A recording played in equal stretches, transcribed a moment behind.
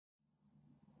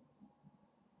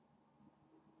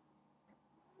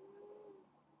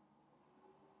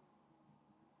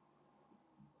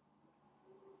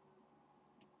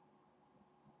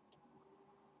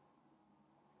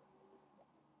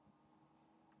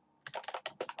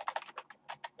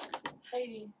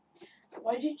Heidi,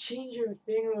 why'd you change your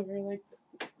thing over like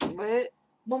that? What?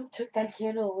 Mom took that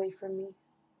candle away from me.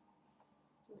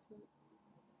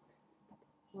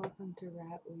 Welcome to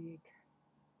Rat Week.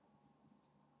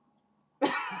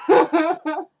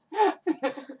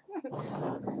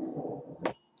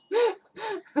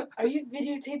 Are you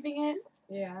videotaping it?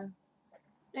 Yeah.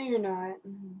 No, you're not.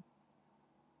 Mm-hmm.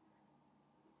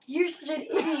 You're such an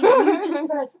idiot. You just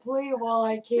pressed play while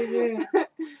I came in.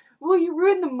 Well, you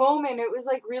ruined the moment. It was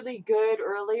like really good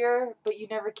earlier, but you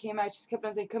never came out. You just kept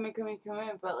on saying, come in,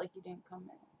 but like you didn't come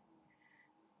in.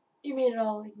 You made it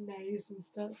all like nice and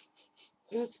stuff.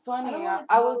 It was funny.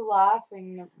 I was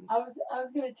laughing. I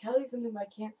was gonna tell you something, but I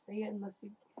can't say it unless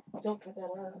you don't put that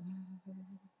up.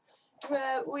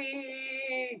 Rat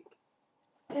Week.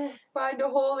 Find a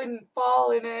hole and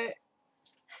fall in it.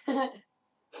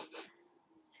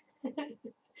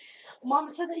 Mom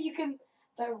said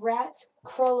that rats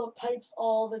crawl up pipes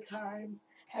all the time.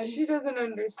 She doesn't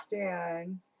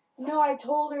understand. No, I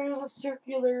told her it was a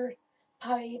circular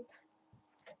pipe.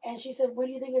 And she said, what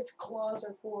do you think its claws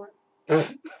are for?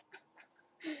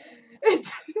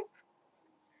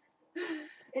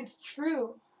 It's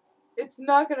true. It's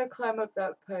not going to climb up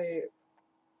that pipe.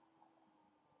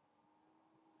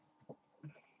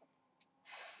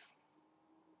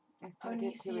 I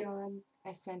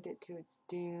sent it to its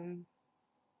doom.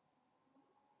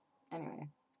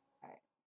 Anyways.